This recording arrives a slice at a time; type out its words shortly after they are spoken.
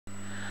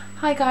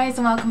Hi guys,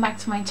 and welcome back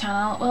to my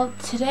channel. Well,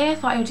 today I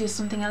thought I would do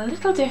something a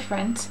little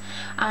different,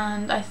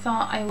 and I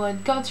thought I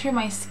would go through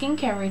my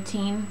skincare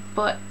routine,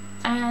 but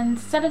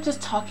instead of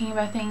just talking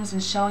about things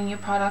and showing you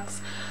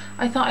products,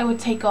 I thought I would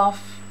take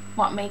off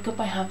what makeup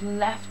I have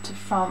left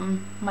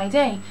from my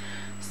day.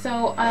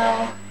 So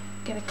I'll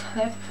get a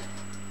clip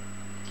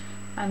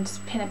and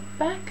just pin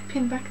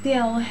back the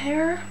yellow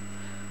hair.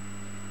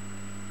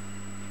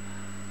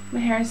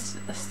 My hair is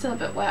still a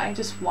bit wet, I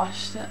just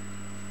washed it.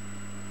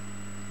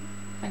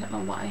 I don't know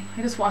why.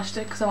 I just washed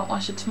it because I won't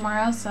wash it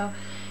tomorrow, so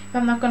if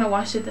I'm not going to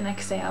wash it the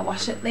next day, I'll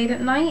wash it late at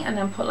night and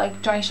then put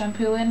like dry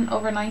shampoo in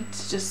overnight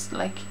to just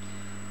like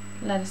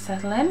let it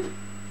settle in.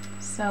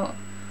 So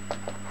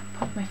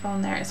pop my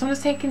phone there. So I'm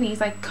just taking these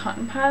like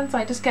cotton pads.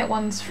 I just get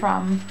ones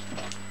from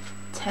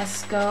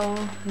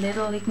Tesco,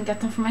 Lidl, you can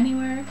get them from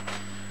anywhere.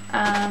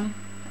 I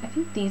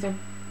think these are,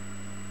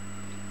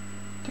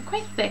 they're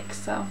quite thick,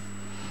 so.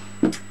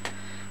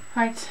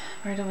 Right,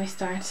 where do I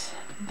start?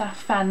 That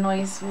fan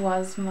noise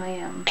was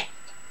my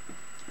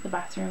the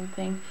bathroom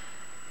thing.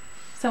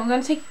 So I'm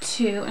going to take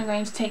two. I'm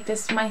going to take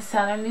this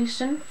micellar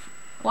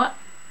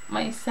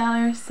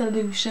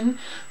solution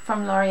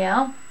from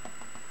L'Oreal.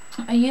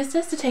 I use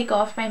this to take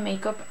off my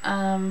makeup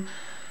and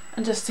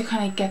just to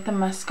kind of get the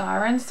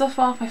mascara and stuff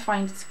off. I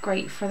find it's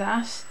great for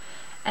that.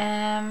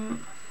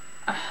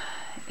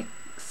 It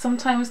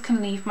sometimes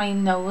can leave my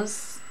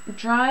nose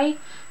dry,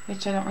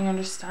 which I don't really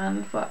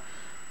understand, but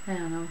I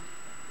don't know.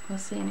 We'll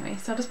see anyway.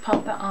 So I'll just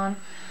pop that on.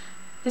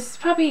 This is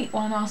probably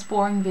one of the most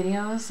boring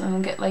videos and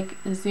I'll get like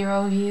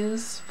 0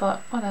 views,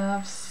 but what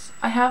else.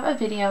 I have a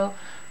video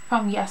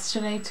from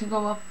yesterday to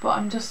go up, but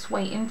I'm just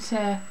waiting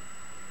to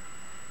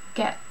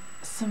get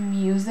some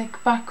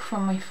music back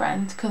from my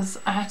friend because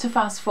I had to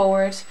fast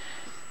forward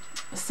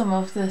some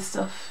of the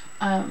stuff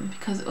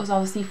because it was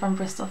obviously from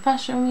Bristol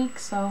Fashion Week.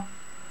 So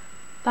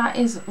that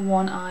is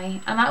one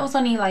eye, and that was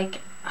only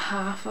like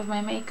half of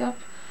my makeup.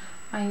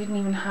 I didn't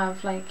even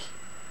have like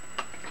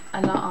a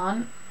lot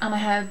on, and I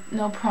had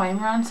no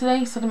primer on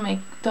today, so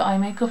the eye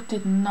makeup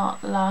did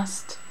not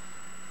last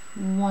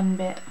one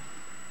bit.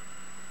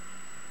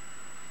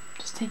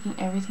 Just taking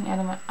everything out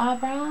of my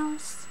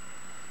eyebrows.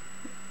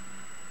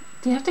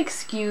 Do you have to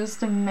excuse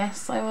the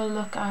mess I will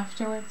look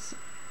afterwards?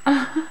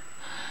 Oh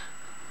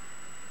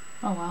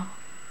well.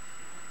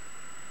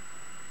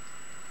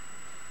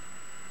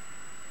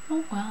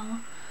 Oh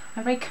well.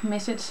 I'm very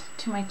committed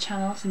to my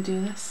channel to do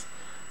this.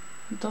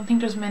 I don't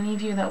think there's many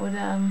of you that would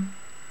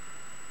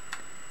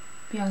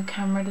be on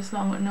camera this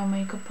long with no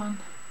makeup on.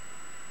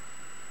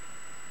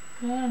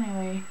 But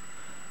anyway,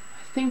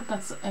 I think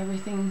that's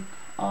everything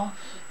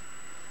off.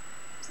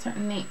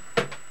 Certainly,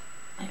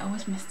 I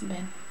always miss the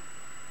bin.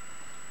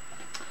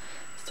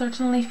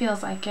 Certainly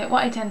feels like it.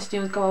 What I tend to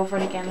do is go over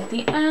it again at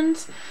the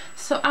end.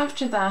 So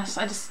after that,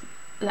 I just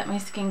let my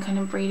skin kind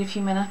of breathe a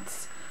few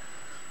minutes.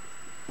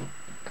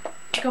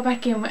 Go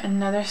back in with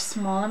another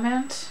small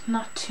amount,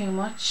 not too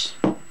much,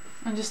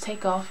 and just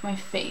take off my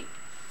face,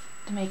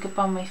 the makeup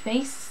on my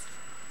face.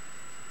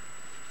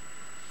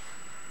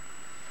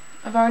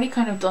 I've already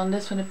kind of done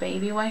this with a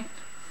baby wipe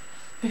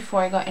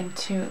before I got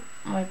into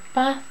my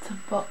bath,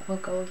 but we'll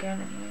go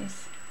again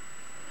anyways.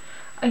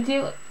 I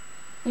do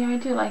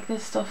like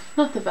this stuff.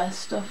 Not the best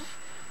stuff,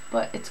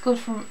 but it's good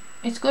for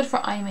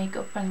eye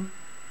makeup and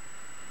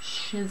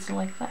shiz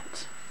like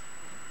that.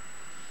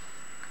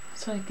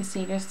 So you can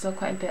see there's still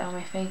quite a bit on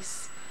my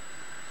face.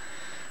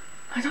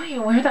 I don't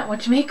even wear that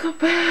much makeup.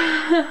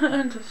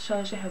 It just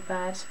shows you how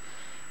bad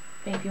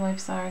baby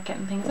wipes are at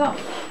getting things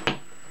off.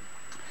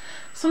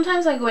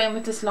 Sometimes I go in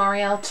with this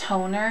L'Oreal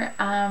toner.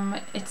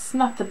 It's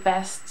not the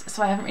best,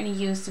 so I haven't really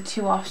used it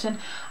too often.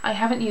 I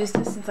haven't used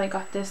this since I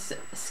got this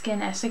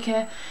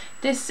Skinetica.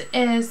 This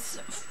is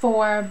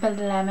for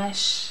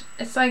blemish.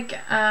 It's like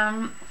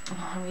I'll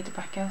read it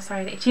back out.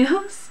 Sorry,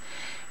 itchiness.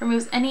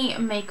 Removes any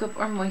makeup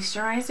or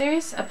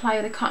moisturizers. Apply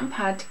with a cotton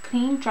pad to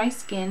clean dry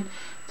skin,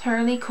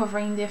 thoroughly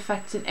covering the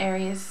affected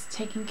areas,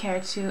 taking care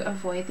to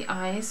avoid the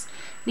eyes.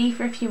 Leave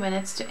for a few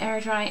minutes to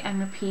air dry and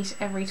repeat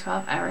every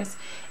 12 hours.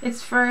 It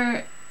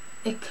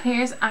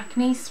clears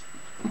acne,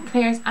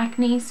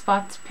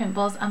 spots,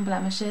 pimples and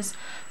blemishes.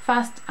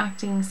 Fast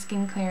acting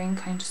skin clearing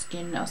kind of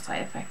skin, no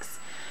side effects.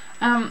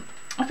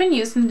 I've been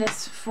using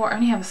this for, I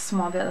only have a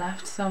small bit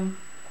left, so I'm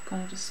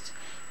gonna just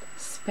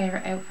spare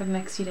it out for the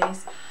next few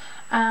days.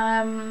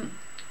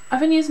 I've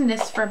been using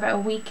this for about a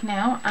week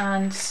now,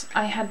 and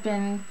I had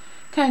been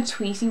kind of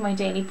tweeting my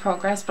daily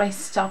progress, but I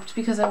stopped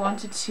because I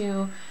wanted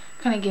to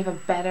kind of give a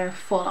better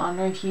full-on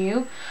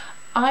review.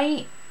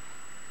 I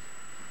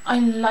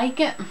like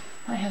it.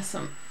 I have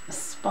some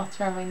spots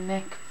around my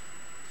neck,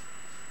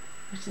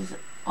 which is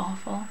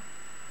awful.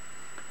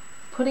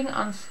 Putting it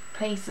on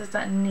places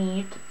that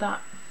need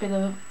that bit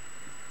of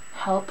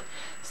help.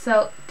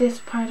 So this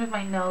part of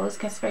my nose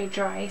gets very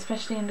dry,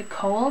 especially in the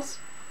cold.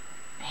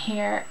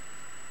 Here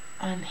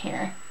and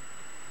here.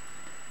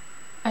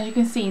 As you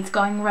can see, it's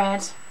going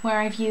red where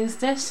I've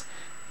used it.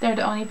 They're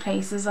the only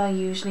places I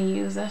usually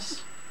use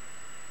it.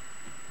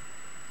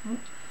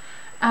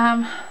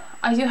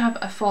 I do have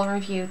a full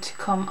review to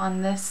come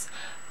on this,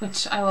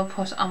 which I will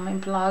put on my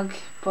blog,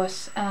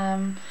 but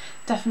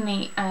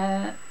definitely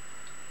 9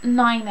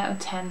 out of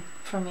 10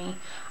 for me.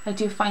 I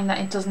do find that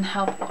it doesn't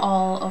help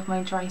all of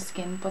my dry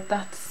skin, but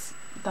that's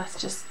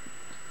just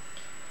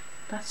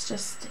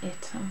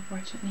it,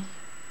 unfortunately.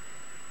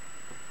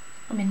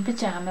 I'm in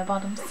pajama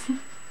bottoms.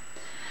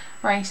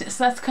 Right,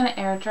 so that's kind of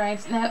air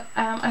dried. Now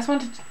I just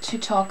wanted to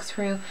talk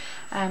through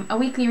a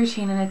weekly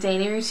routine and a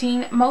daily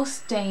routine.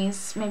 Most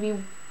days,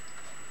 maybe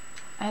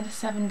out of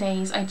 7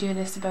 days, I do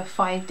this about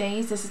 5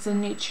 days. This is a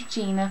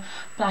Neutrogena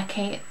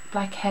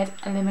blackhead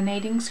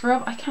eliminating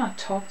scrub. I can't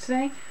talk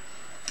today.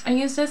 I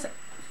use this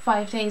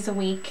 5 days a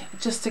week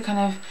just to kind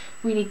of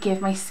really give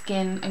my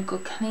skin a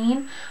good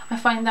clean. I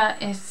find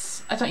that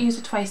I don't use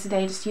it twice a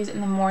day, just use it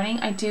in the morning.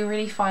 I do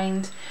really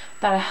find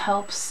that it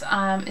helps,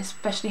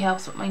 especially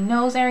helps with my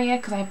nose area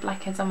because I have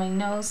blackheads on my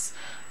nose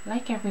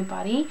like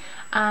everybody,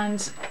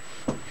 and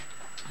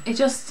it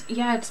just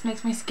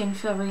makes my skin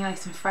feel really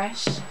nice and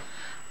fresh.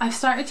 I've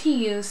started to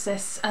use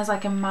this as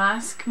like a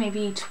mask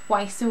maybe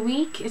twice a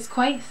week. It's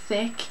quite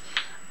thick,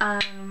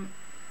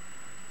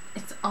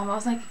 it's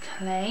almost like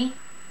clay.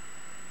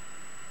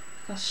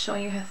 I'll show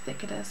you how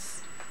thick it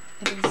is.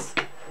 It is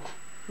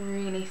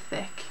really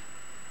thick.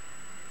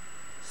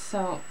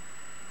 So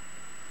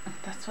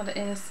that's what it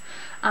is.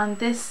 And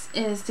this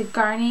is the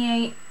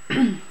Garnier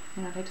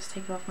I just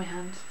take it off my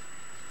hand.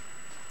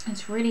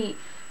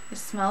 It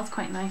smells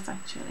quite nice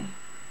actually.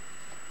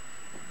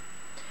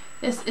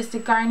 This is the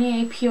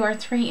Garnier Pure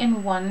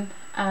 3-in-1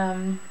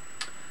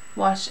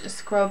 wash,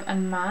 scrub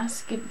and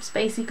mask. It's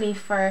basically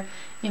for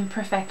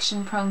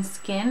imperfection prone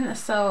skin.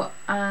 So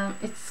I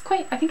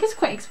think it's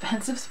quite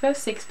expensive. It's about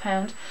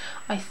 £6.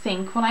 I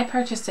think when I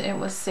purchased it, it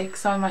was £6,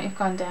 so I might have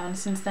gone down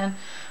since then.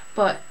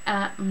 But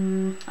I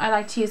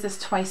like to use this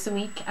twice a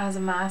week as a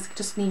mask.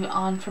 Just leave it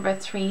on for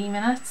about 3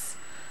 minutes,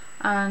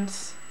 and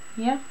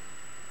yeah,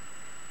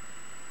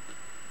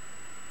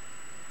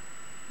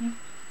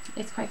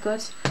 it's quite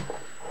good.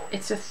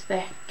 It's just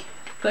thick.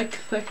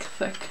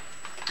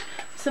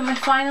 So my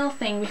final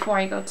thing before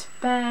I go to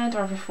bed,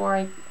 or before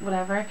I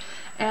whatever,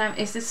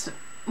 is this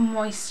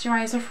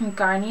moisturizer from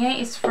Garnier.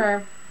 It's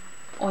for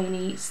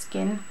oily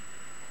skin.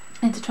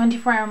 It's a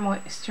 24-hour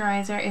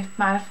moisturizer. It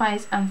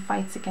mattifies and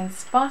fights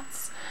against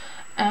spots.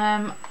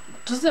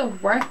 Does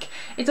it work?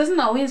 It doesn't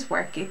always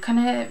work.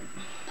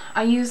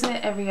 I use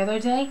it every other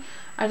day.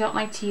 I don't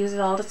like to use it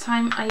all the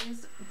time. I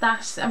use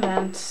that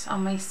amount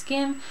on my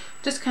skin.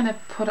 Just kind of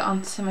put it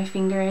onto my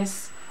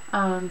fingers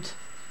and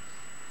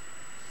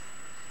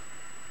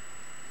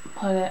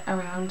put it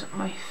around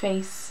my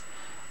face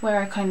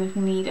where I kind of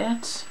need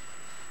it.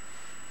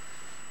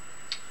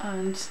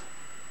 And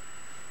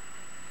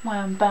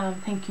wham bam,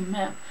 thank you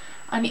ma'am.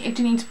 I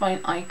do need to buy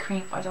an eye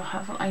cream. I don't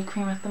have an eye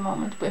cream at the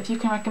moment, but if you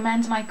can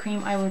recommend an eye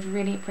cream, I would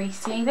really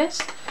appreciate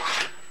it.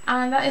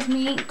 And that is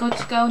me good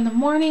to go in the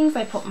mornings.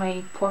 I put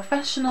my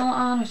Professional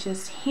on, which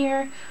is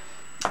here,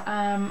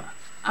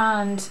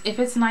 and if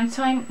it's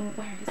nighttime,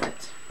 where is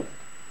it?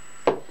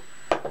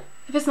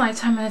 If it's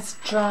nighttime and it's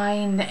dry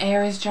and the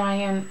air is dry,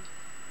 and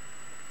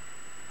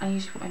I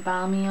usually put my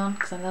balmy on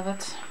because I love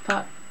it,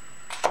 but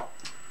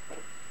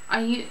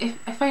if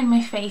I find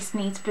my face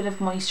needs a bit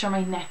of moisture,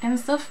 my neck and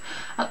stuff,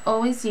 I'll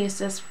always use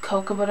this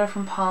cocoa butter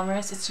from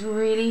Palmer's. It's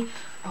really,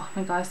 oh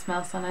my god, it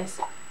smells so nice.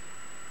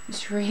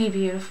 It's really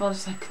beautiful.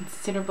 There's a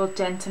considerable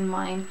dent in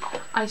mine.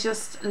 I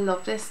just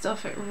love this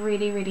stuff. It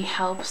really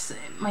helps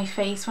my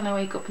face when I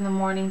wake up in the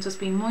morning, just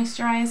being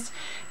moisturized.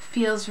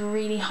 Feels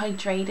really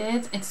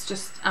hydrated. It's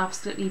just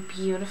absolutely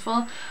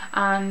beautiful.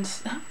 And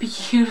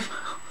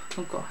beautiful,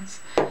 oh god,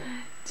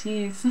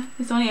 jeez,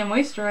 it's only a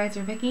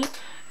moisturizer, Vicky.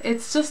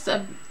 It's just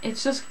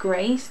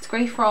great. It's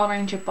great for all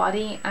around your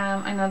body.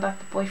 I know that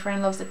the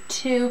boyfriend loves it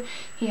too.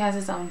 He has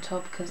his own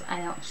tub because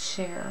I don't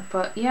share,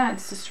 but yeah,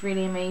 it's just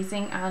really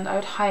amazing, and I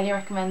would highly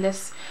recommend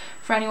this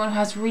for anyone who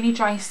has really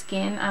dry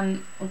skin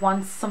and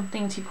wants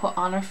something to put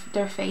on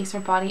their face or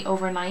body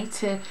overnight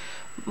to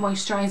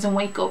moisturize and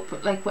wake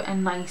up like with a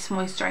nice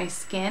moisturized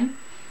skin.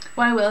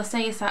 What I will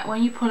say is that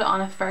when you put it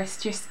on at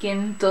first, your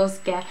skin does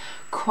get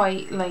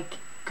quite like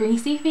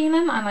greasy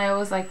feeling, and I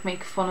always like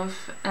make fun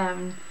of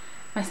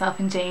myself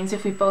and James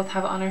if we both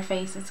have it on our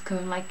faces, because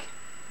I'm like,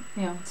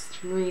 you know,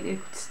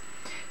 it's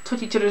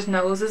touch each other's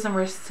noses and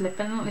we're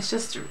slipping. It's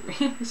just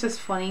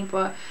funny,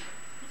 but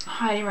I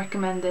highly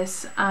recommend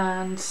this.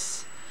 And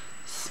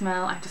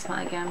smell, I have to smell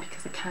it again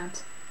because I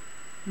can't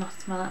not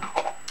smell it.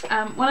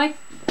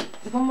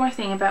 One more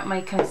thing about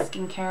my kind of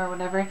skincare or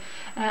whatever,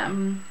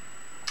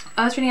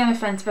 I was really on the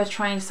fence about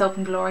trying Soap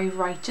and Glory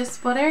Righteous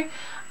Butter,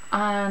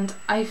 and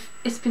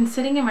it's been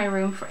sitting in my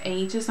room for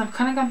ages. I've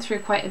kind of gone through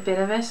quite a bit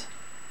of it.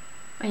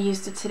 I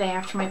used it today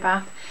after my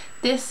bath.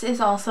 This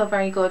is also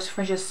very good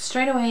for just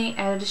straight away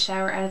out of the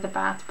shower, out of the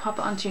bath, pop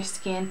it onto your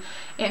skin.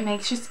 It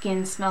makes your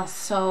skin smell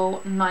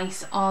so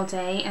nice all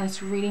day, and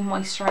it's really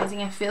moisturizing.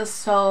 It feels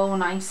so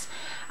nice,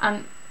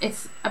 and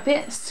it's a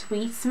bit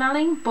sweet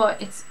smelling, but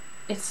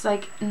it's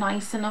like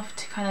nice enough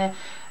to kind of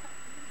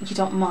you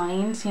don't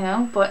mind, you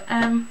know. But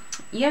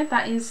yeah,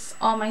 that is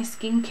all my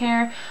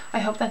skincare. I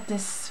hope that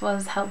this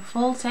was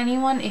helpful to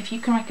anyone. If you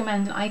can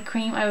recommend an eye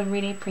cream, I would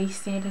really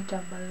appreciate it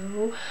down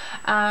below.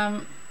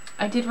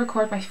 I did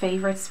record my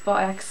favourites, but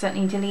I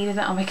accidentally deleted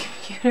it on my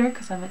computer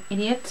because I'm an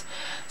idiot.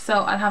 So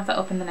I'll have that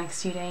up in the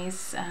next few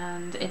days,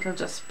 and it'll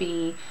just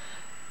be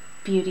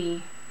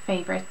beauty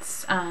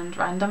favourites and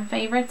random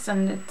favourites,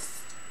 and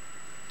it's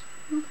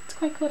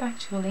quite good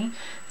actually.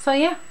 So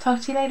yeah,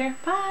 talk to you later.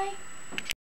 Bye.